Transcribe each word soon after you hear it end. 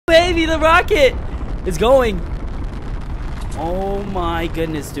the rocket is going. Oh my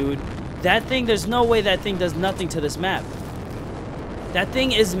goodness, dude. That thing, there's no way that thing does nothing to this map. That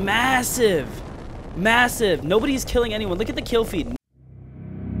thing is massive. Massive. Nobody's killing anyone. Look at the kill feed.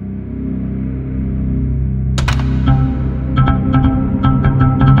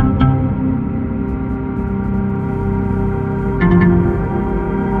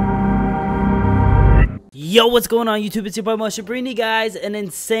 Yo, what's going on YouTube? It's your boy Moshe. Bringing you guys an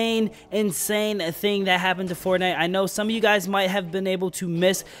insane thing that happened to Fortnite. I know some of you guys might have been able to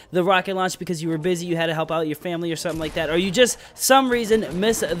miss the rocket launch because you were busy, you had to help out your family or something like that, or you just some reason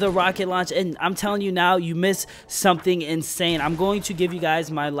miss the rocket launch. And I'm telling you now, you miss something insane. I'm going to give you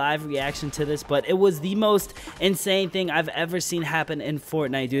guys my live reaction to this, but it was the most insane thing I've ever seen happen in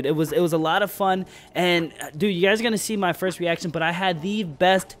Fortnite, dude. It was a lot of fun, and dude, you guys are gonna see my first reaction, but I had the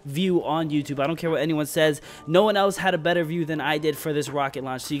best view on YouTube. I don't care what anyone says. No one else had a better view than I did for this rocket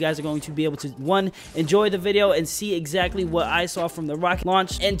launch. So you guys are going to be able to, one, enjoy the video and see exactly what I saw from the rocket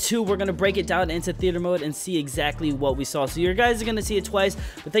launch, and two, we're going to break it down into theater mode and see exactly what we saw. So you guys are going to see it twice,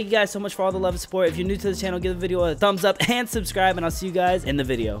 but thank you guys so much for all the love and support. If you're new to the channel, give the video a thumbs up and subscribe, and I'll see you guys in the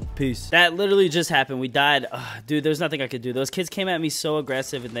video. Peace. That literally just happened. We died. Dude, there's nothing I could do. Those kids came at me so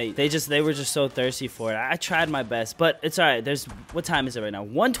aggressive, and they were just so thirsty for it. I tried my best, but it's all right. What time is it right now?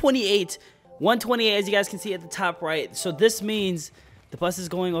 1:28. 1:28, as you guys can see at the top right. So this means the bus is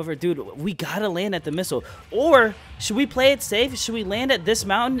going over. Dude, we gotta land at the missile. Or should we play it safe? Should we land at this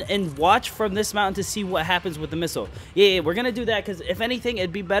mountain and watch from this mountain to see what happens with the missile? Yeah, we're gonna do that, because if anything,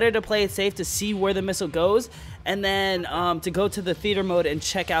 it'd be better to play it safe to see where the missile goes, and then to go to the theater mode and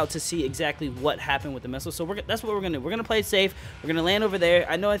check out to see exactly what happened with the missile. So that's what we're gonna do. We're gonna play it safe. We're gonna land over there.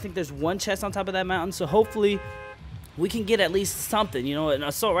 I think there's one chest on top of that mountain, so hopefully we can get at least something, you know, an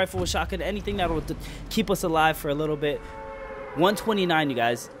assault rifle with shotgun, anything that will keep us alive for a little bit. 1:29, you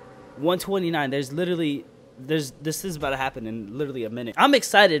guys. 1:29. This is about to happen in literally a minute. I'm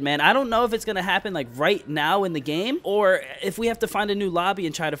excited, man. I don't know if it's gonna happen like right now in the game, or if we have to find a new lobby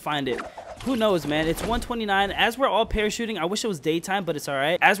and try to find it. Who knows, man? It's 1:29. As we're all parachuting, I wish it was daytime, but it's all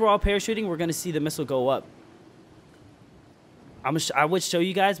right. As we're all parachuting, we're gonna see the missile go up. I would show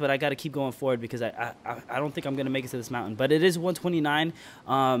you guys, but I got to keep going forward because I don't think I'm going to make it to this mountain. But it is 1:29.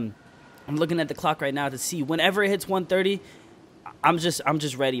 I'm looking at the clock right now to see. Whenever it hits 1:30, I'm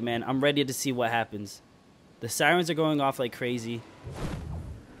just ready, man. I'm ready to see what happens. The sirens are going off like crazy.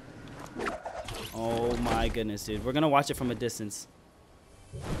 Oh my goodness, dude. We're going to watch it from a distance.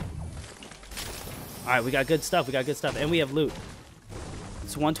 All right, we got good stuff. We got good stuff. And we have loot.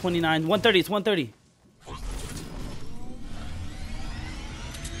 It's 1:29. 1:30. It's 1:30.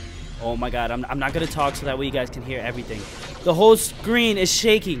 Oh my god, I'm not going to talk so that way you guys can hear everything. The whole screen is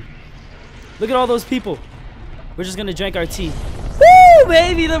shaking. Look at all those people. We're just going to drink our tea. Woo,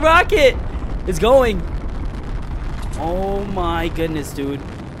 baby, the rocket is going. Oh my goodness, dude.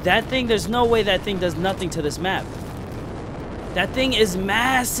 That thing, there's no way that thing does nothing to this map. That thing is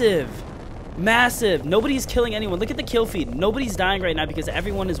massive. Massive. Nobody's killing anyone. Look at the kill feed. Nobody's dying right now because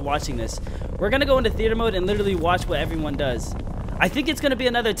everyone is watching this. We're going to go into theater mode and literally watch what everyone does. I think it's going to be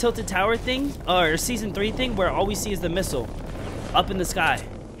another Tilted Tower thing, or Season 3 thing, where all we see is the missile up in the sky.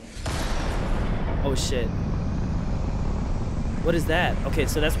 Oh, shit. What is that? Okay,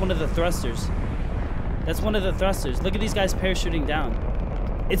 so that's one of the thrusters. That's one of the thrusters. Look at these guys parachuting down.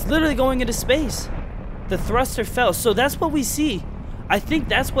 It's literally going into space. The thruster fell. So that's what we see. I think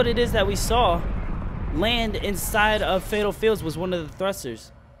that's what it is that we saw land inside of Fatal Fields, was one of the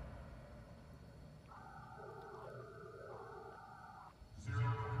thrusters.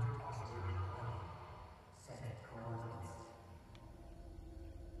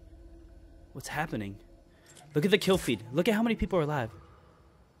 What's happening? Look at the kill feed. Look at how many people are alive.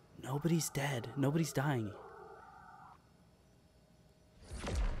 Nobody's dead. Nobody's dying.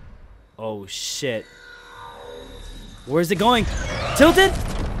 Oh, shit. Where's it going? Tilted?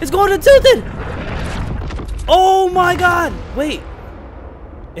 It's going to Tilted! Oh, my God! Wait.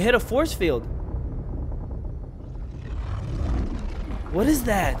 It hit a force field. What is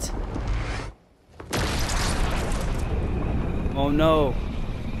that? Oh, no.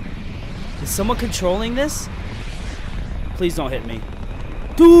 Is someone controlling this? Please don't hit me.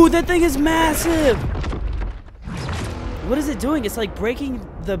 Dude, that thing is massive! What is it doing? It's like breaking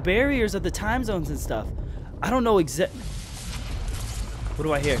the barriers of the time zones and stuff. I don't know exactly. What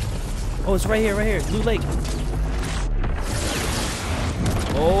do I hear? Oh, it's right here, right here. Blue Lake.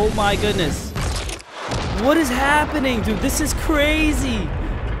 Oh my goodness. What is happening, dude? This is crazy.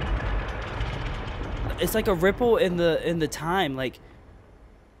 It's like a ripple in the time. Like,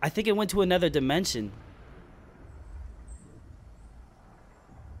 I think it went to another dimension.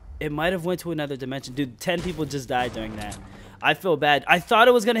 It might have went to another dimension. Dude, 10 people just died during that. I feel bad. I thought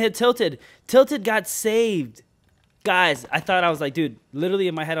it was going to hit Tilted. Tilted got saved. Guys, I was like, dude, literally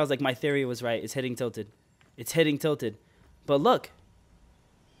in my head, I was like, my theory was right. It's hitting Tilted. It's hitting Tilted. But look,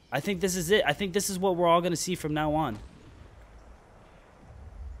 I think this is it. I think this is what we're all going to see from now on.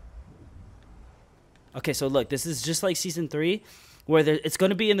 Okay, so look, this is just like Season 3, where it's going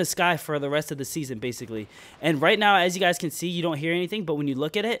to be in the sky for the rest of the season, basically. And right now, as you guys can see, you don't hear anything, but when you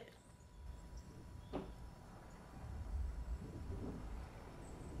look at it,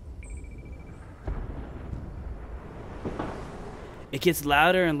 it gets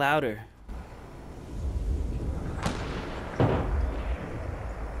louder and louder.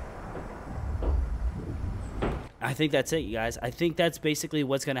 I think that's it, you guys. I think that's basically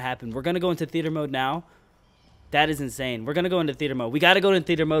what's going to happen. We're going to go into theater mode now. That is insane. We're going to go into theater mode. We got to go into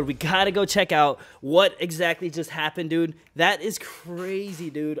theater mode. We got to go check out what exactly just happened, dude. That is crazy,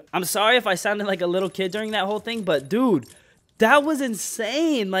 dude. I'm sorry if I sounded like a little kid during that whole thing, but dude, that was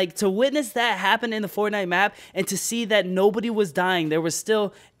insane. Like, to witness that happen in the Fortnite map and to see that nobody was dying. There was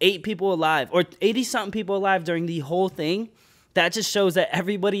still 8 people alive, or 80-something people alive during the whole thing. That just shows that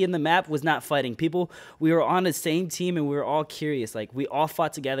everybody in the map was not fighting. People, we were on the same team and we were all curious. Like, we all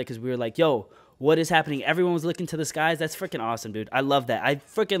fought together because we were like, yo, what is happening? Everyone was looking to the skies. That's freaking awesome, dude. I love that. I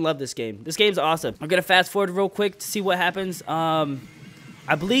freaking love this game. This game's awesome. I'm going to fast forward real quick to see what happens.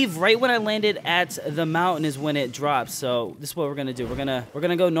 I believe right when I landed at the mountain is when it drops. So this is what we're going to do. We're going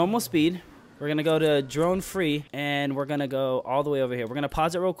to go normal speed. We're going to go to drone free, and we're going to go all the way over here. We're going to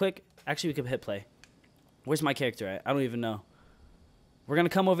pause it real quick. Actually, we could hit play. Where's my character at? I don't even know. We're going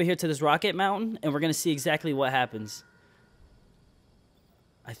to come over here to this rocket mountain, and we're going to see exactly what happens.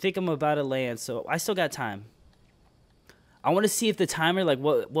 I think I'm about to land, so I still got time. I want to see if the timer, like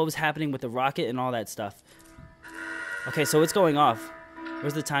what was happening with the rocket and all that stuff. Okay, so it's going off.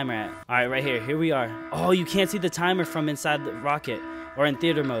 Where's the timer at? All right, right here. Here we are. Oh, you can't see the timer from inside the rocket or in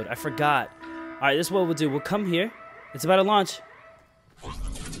theater mode. I forgot. All right, this is what we'll do. We'll come here. It's about to launch.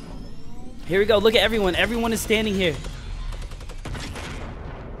 Here we go. Look at everyone. Everyone is standing here.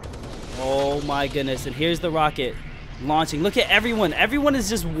 Oh my goodness, and here's the rocket launching. Look at everyone. Everyone is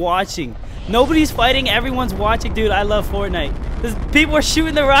just watching. Nobody's fighting. Everyone's watching. Dude, I love Fortnite. People are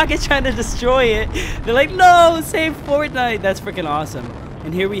shooting the rocket trying to destroy it. They're like, no, save Fortnite. That's freaking awesome.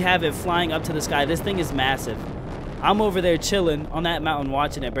 And here we have it flying up to the sky. This thing is massive. I'm over there chilling on that mountain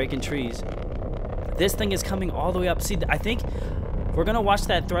watching it, breaking trees. This thing is coming all the way up. See, I think we're going to watch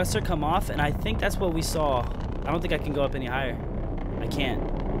that thruster come off, and I think that's what we saw. I don't think I can go up any higher. I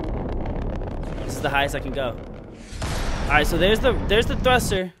can't. This is the highest I can go. Alright, so there's the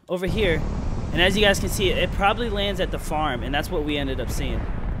thruster over here. And as you guys can see, it probably lands at the farm. And that's what we ended up seeing.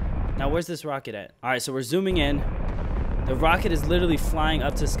 Now, where's this rocket at? Alright, so we're zooming in. The rocket is literally flying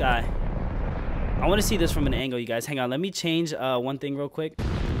up to the sky. I want to see this from an angle, you guys. Hang on, let me change one thing real quick.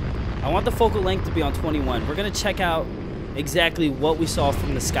 I want the focal length to be on 21. We're going to check out exactly what we saw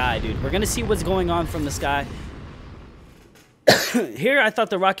from the sky, dude. We're going to see what's going on from the sky. Here, I thought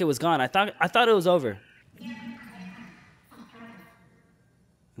the rocket was gone. I thought it was over.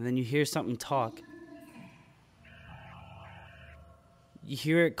 And then you hear something talk. You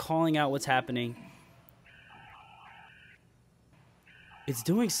hear it calling out what's happening. It's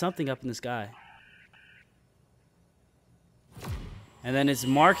doing something up in the sky. And then it's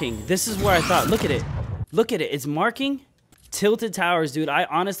marking. This is where I thought, look at it. Look at it. It's marking Tilted Towers, dude. I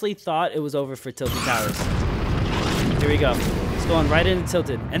honestly thought it was over for Tilted Towers. Here we go. It's going right into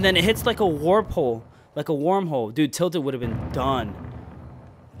Tilted. And then it hits like a warp hole. Like a wormhole. Dude, Tilted would have been done.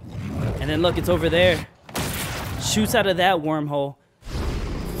 And then look, it's over there. Shoots out of that wormhole.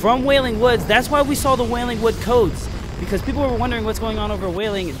 From Wailing Woods. That's why we saw the Wailing Wood codes. Because people were wondering what's going on over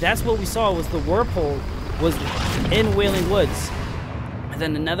Wailing. That's what we saw, was the warp hole was in Wailing Woods. And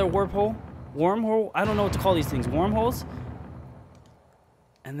then another warp hole. Wormhole? I don't know what to call these things. Wormholes?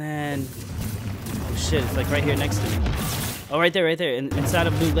 And then... oh shit, it's like right here next to me. Oh, right there, inside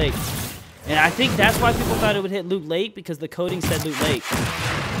of Loot Lake. And I think that's why people thought it would hit Loot Lake, because the coding said Loot Lake.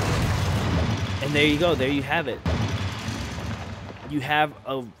 And there you go, there you have it. You have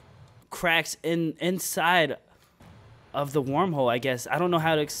cracks inside of the wormhole, I guess. I don't know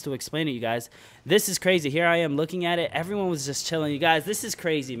how to explain it, you guys. This is crazy. Here I am looking at it. Everyone was just chilling. You guys, this is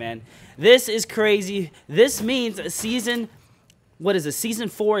crazy, man. This is crazy. This means season... what is it? Season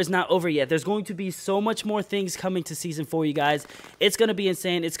 4 is not over yet. There's going to be so much more things coming to Season 4, you guys. It's going to be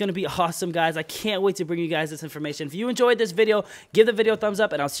insane. It's going to be awesome, guys. I can't wait to bring you guys this information. If you enjoyed this video, give the video a thumbs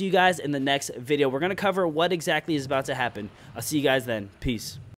up, and I'll see you guys in the next video. We're going to cover what exactly is about to happen. I'll see you guys then.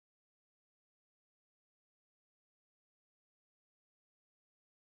 Peace.